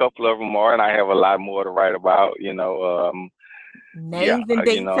them are, and I have a lot more to write about. Yeah, Names and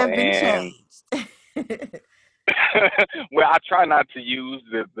dates have been and changed. well, I try not to use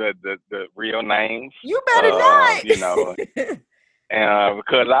the real names. You better You know, not.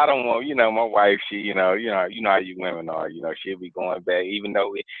 because I don't want, my wife, she, how you women are, she'll be going back, even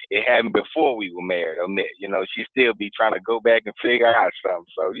though it happened before we were married or met, she still be trying to go back and figure out something.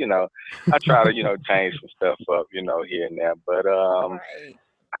 So, I try to, change some stuff up, here and there. But, Right.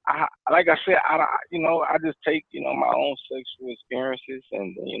 like I said, I just take, my own sexual experiences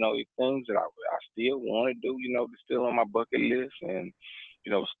and, things that I still want to do, that's still on my bucket list, and,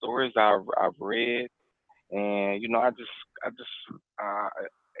 stories I've read. And uh,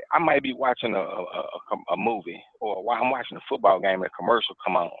 I might be watching a movie, or while I'm watching a football game, and a commercial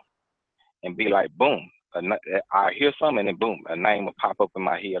come on, and be like, boom, I hear something, and then boom, a name will pop up in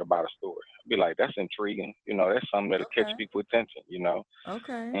my head about a story. I'll be like, that's intriguing, that's something that'll catch Okay. people's attention,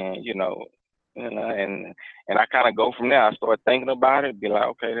 Okay. and and I kind of go from there. I start thinking about it, be like,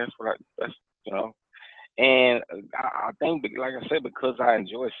 okay, that's you know, and I think, like I said, because I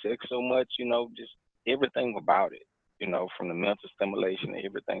enjoy sex so much, just everything about it, from the mental stimulation and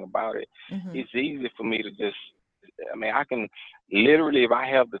everything about it, Hmm. it's easy for me to just, I mean, I can literally, if I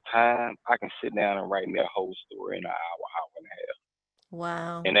have the time, I can sit down and write me a whole story in an hour and a half.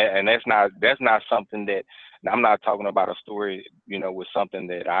 Wow. And that's not something that, I'm not talking about a story, with something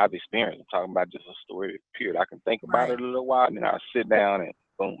that I've experienced. I'm talking about just a story, period. I can think about Right. it a little while, and then I sit down and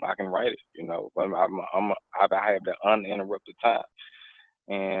boom, I can write it. But I have the uninterrupted time,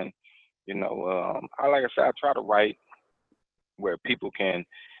 and I, like I said, I try to write where people can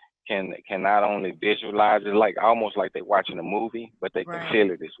not only visualize it, like almost like they're watching a movie, but they can Right.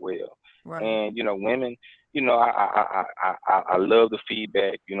 feel it as well. Right. And women, I love the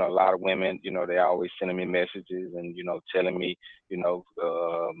feedback. A lot of women, they always sending me messages and telling me, they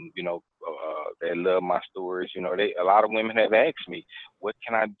love my stories. A lot of women have asked me, what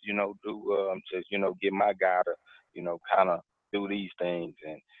can I, do to get my guy to, kind of do these things,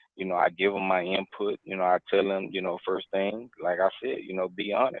 and I give them my input. I tell them, first thing, like I said,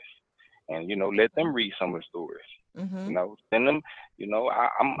 be honest, and let them read some of the stories. Mm-hmm. Send them.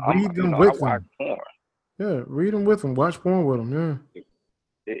 Read them I with watch them. porn. Yeah, read them with them. Watch porn with them. Yeah.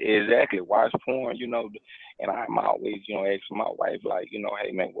 Exactly, watch porn. And I'm always, asking my wife, like,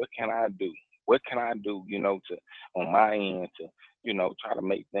 hey man, what can I do? What can I do? To on my end to, try to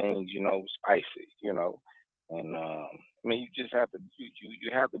make things, spicy. And I mean, you just have to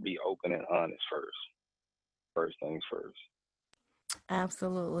you have to be open and honest first. First things first.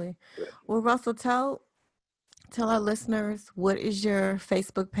 Absolutely. Yeah. Well, Russell, tell our listeners, what is your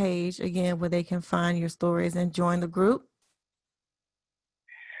Facebook page again, where they can find your stories and join the group?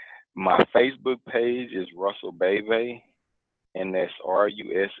 My Facebook page is Russell Beve, and that's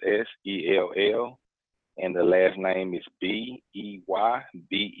RUSSELL. and the last name is Bey.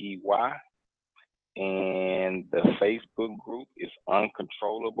 And the Facebook group is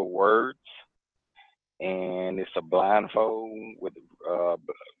Uncontrollable Words, and it's a blindfold with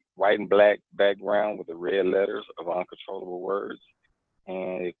white and black background with the red letters of Uncontrollable Words.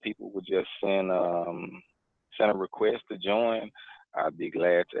 And if people would just send a request to join, I'd be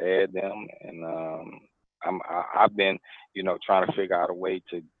glad to add them. And I've been, trying to figure out a way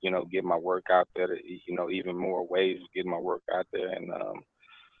to, get my work out there. Even more ways of getting my work out there. And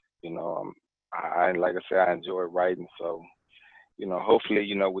I like I said, I enjoy writing. So,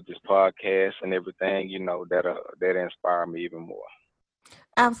 hopefully, with this podcast and everything, that'll inspire me even more.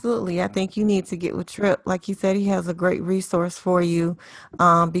 Absolutely. I think you need to get with Trip. Like he said, he has a great resource for you,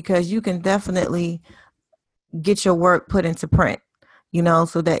 because you can definitely get your work put into print,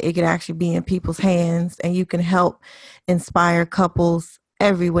 so that it could actually be in people's hands, and you can help inspire couples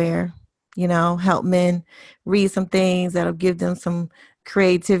everywhere, help men read some things that'll give them some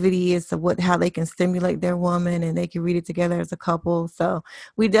creativity as to how they can stimulate their woman, and they can read it together as a couple. So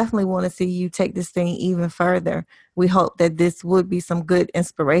we definitely want to see you take this thing even further. We hope that this would be some good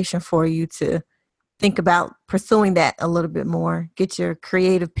inspiration for you to think about pursuing that a little bit more. Get your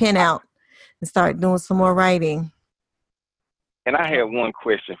creative pen out and start doing some more writing. And I have one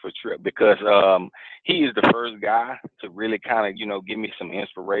question for Trip, because he is the first guy to really kind of, give me some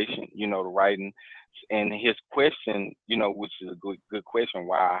inspiration, to writing. And his question, which is a good question,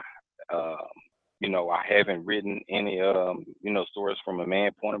 why, I haven't written any, stories from a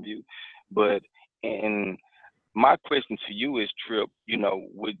man point of view. But, and my question to you is, Trip,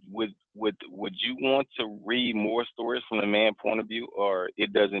 would you want to read more stories from the man point of view, or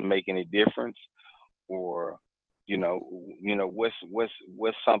it doesn't make any difference? Or,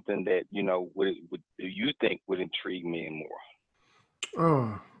 what's something that, would do you think would intrigue men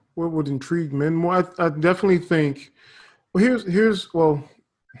more? What would intrigue men more? I definitely think. Well,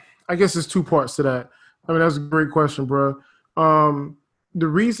 I guess there's two parts to that. I mean, that's a great question, bro. The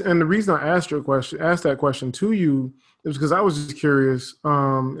reason I asked that question to you is because I was just curious.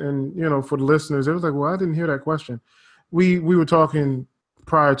 And for the listeners, it was like, well, I didn't hear that question. We were talking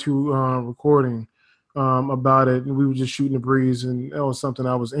prior to recording about it, and we were just shooting the breeze, and that was something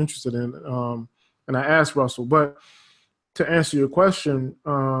I was interested in. And I asked Russell, but to answer your question,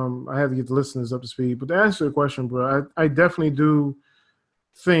 I had to get the listeners up to speed. But to answer your question, bro, I definitely do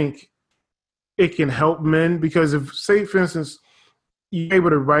think it can help men, because if, say, for instance, you're able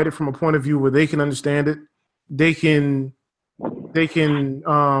to write it from a point of view where they can understand it, they can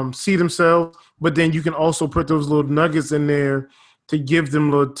see themselves, but then you can also put those little nuggets in there to give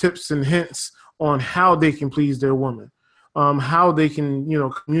them little tips and hints on how they can please their woman, how they can,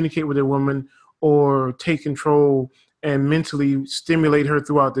 communicate with their woman or take control and mentally stimulate her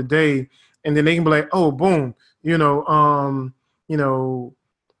throughout the day. And then they can be like, oh, boom,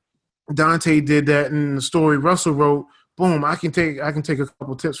 Dante did that in the story Russell wrote. Boom, I can take a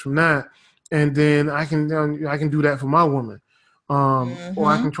couple tips from that, and then I can do that for my woman, or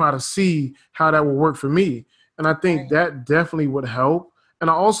I can try to see how that will work for me. And I think that definitely would help. And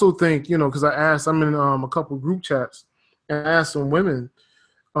I also think, because I'm in a couple group chats, and I asked some women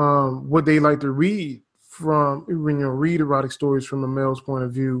what they like to read read erotic stories from a male's point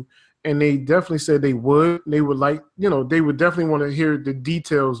of view. And they definitely said they would like, they would definitely want to hear the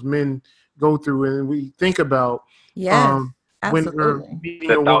details men go through and we think about. Yes, when absolutely.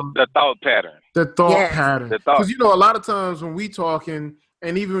 The thought pattern. The thought pattern. Because, a lot of times when we talking,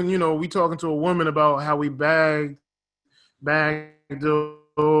 and even, we talking to a woman about how we bagged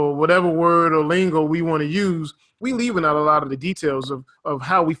or whatever word or lingo we want to use, we leaving out a lot of the details of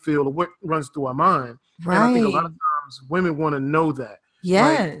how we feel or what runs through our mind. Right. And I think a lot of times women want to know that.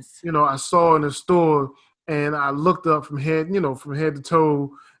 Yes. Like, I saw in the store and I looked up from head to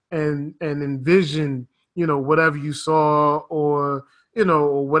toe and envisioned, whatever you saw or,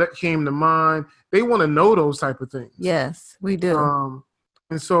 or what came to mind. They want to know those type of things. Yes, we do.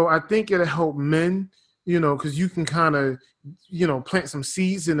 And so I think it'll help men, because you can kind of, plant some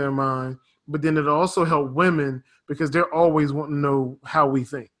seeds in their mind, but then it'll also help women because they're always wanting to know how we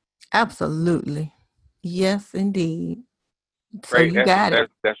think. Absolutely. Yes, indeed. Great. So you got it.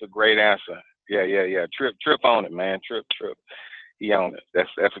 That's a great answer. Yeah. Trip on it, man. Trip. He on it.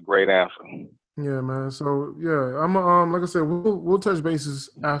 That's a great answer. Yeah, man. So yeah, I'm like I said, we'll touch bases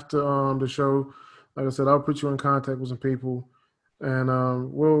after the show. Like I said, I'll put you in contact with some people, and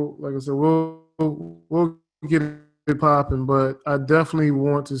we'll get it popping. But I definitely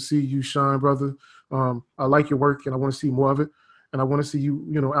want to see you shine, brother. I like your work, and I want to see more of it. And I want to see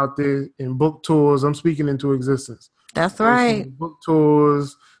you, out there in book tours. I'm speaking into existence. That's right. Book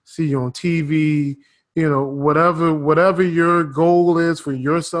tours, see you on TV, whatever your goal is for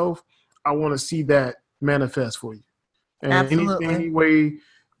yourself, I want to see that manifest for you. And any way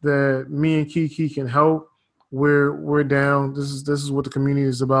that me and Kiki can help, we're down. This is what the community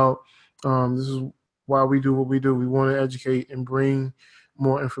is about. This is why we do what we do. We want to educate and bring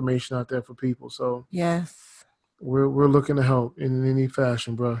more information out there for people. So yes, we're looking to help in any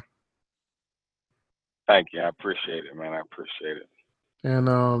fashion, bro. Thank you. I appreciate it, man. I appreciate it. And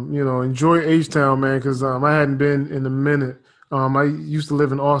enjoy H-Town, man, because I hadn't been in a minute. I used to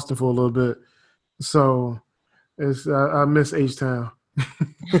live in Austin for a little bit, so I miss H-Town.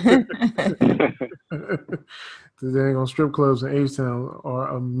 The dang strip clubs in H-Town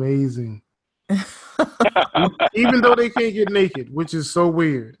are amazing. Even though they can't get naked, which is so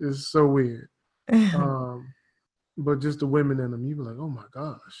weird. It's so weird. But just the women in them, you be like, oh my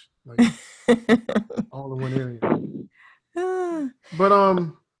gosh. Like all in one area. But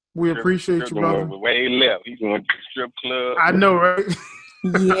we appreciate you, brother. Way left. He's going to the strip club. I know, right?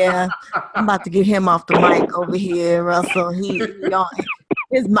 Yeah. I'm about to get him off the mic over here, Russell.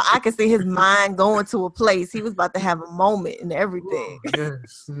 I can see his mind going to a place. He was about to have a moment and everything. Oh,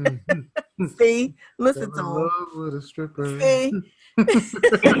 yes. Mm-hmm. See? Listen to him. Love with a stripper. See?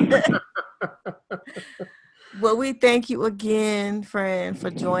 Well, we thank you again, friend, for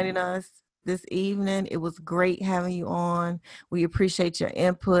joining us this evening. It was great having you on. We appreciate your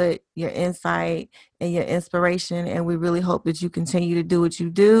input, your insight, and your inspiration. And we really hope that you continue to do what you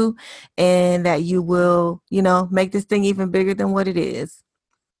do and that you will, make this thing even bigger than what it is.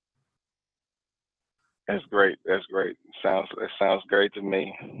 That's great. That's great. It sounds great to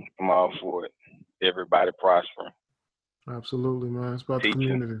me. I'm all for it. Everybody prospering. Absolutely, man. It's about the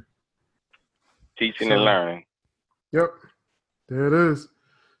community. Teaching and learning. Yep. There it is.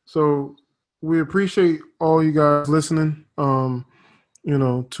 So we appreciate all you guys listening. Tune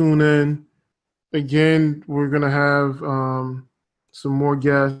in. Again, we're going to have some more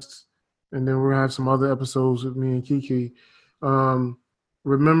guests, and then we're going to have some other episodes with me and Kiki.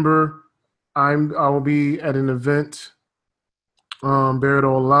 Remember, I will be at an event, Bear It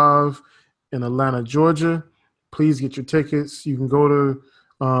All Live in Atlanta, Georgia. Please get your tickets. You can go to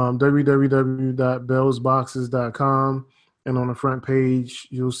www.bellsboxes.com, and on the front page,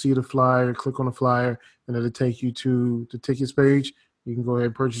 you'll see the flyer. Click on the flyer, and it'll take you to the tickets page. You can go ahead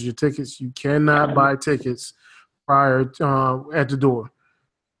and purchase your tickets. You cannot buy tickets prior at the door.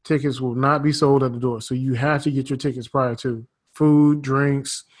 Tickets will not be sold at the door, so you have to get your tickets prior to. Food,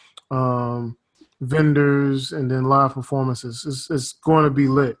 drinks, vendors, and then live performances. It's going to be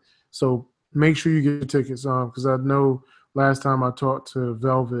lit. So make sure you get your tickets because I know last time I talked to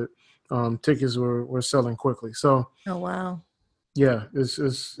Velvet, tickets were selling quickly. So oh wow, yeah, it's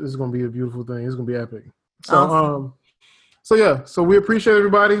going to be a beautiful thing. It's going to be epic. So awesome. So we appreciate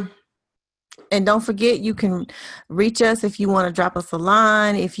everybody. And don't forget, you can reach us if you want to drop us a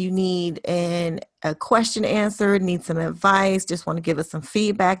line, if you need a question answered, need some advice, just want to give us some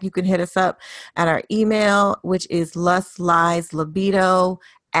feedback. You can hit us up at our email, which is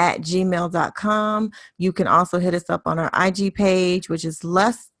lustlieslibido@gmail.com. You can also hit us up on our IG page, which is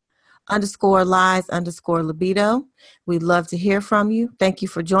lust_lies_libido. We'd love to hear from you. Thank you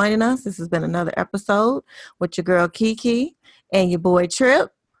for joining us. This has been another episode with your girl Kiki and your boy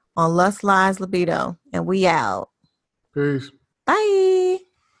Trip on Lust, Lies, Libido. And we out. Peace. Bye.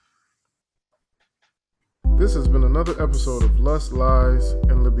 This has been another episode of Lust, Lies,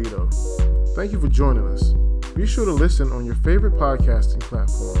 and Libido. Thank you for joining us. Be sure to listen on your favorite podcasting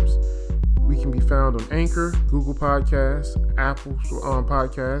platforms. We can be found on Anchor, Google Podcasts, Apple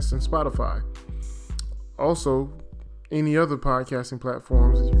Podcasts, and Spotify. Also, any other podcasting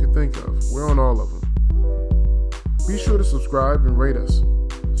platforms that you can think of. We're on all of them. Be sure to subscribe and rate us.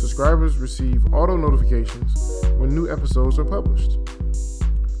 Subscribers receive auto notifications when new episodes are published.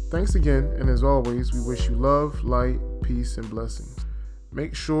 Thanks again, and as always, we wish you love, light, peace, and blessings.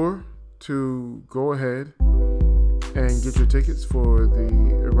 Make sure to go ahead and get your tickets for the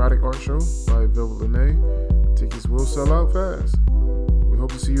Erotic Art Show by Velvet Lene. Tickets will sell out fast. We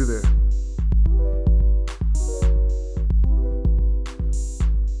hope to see you there.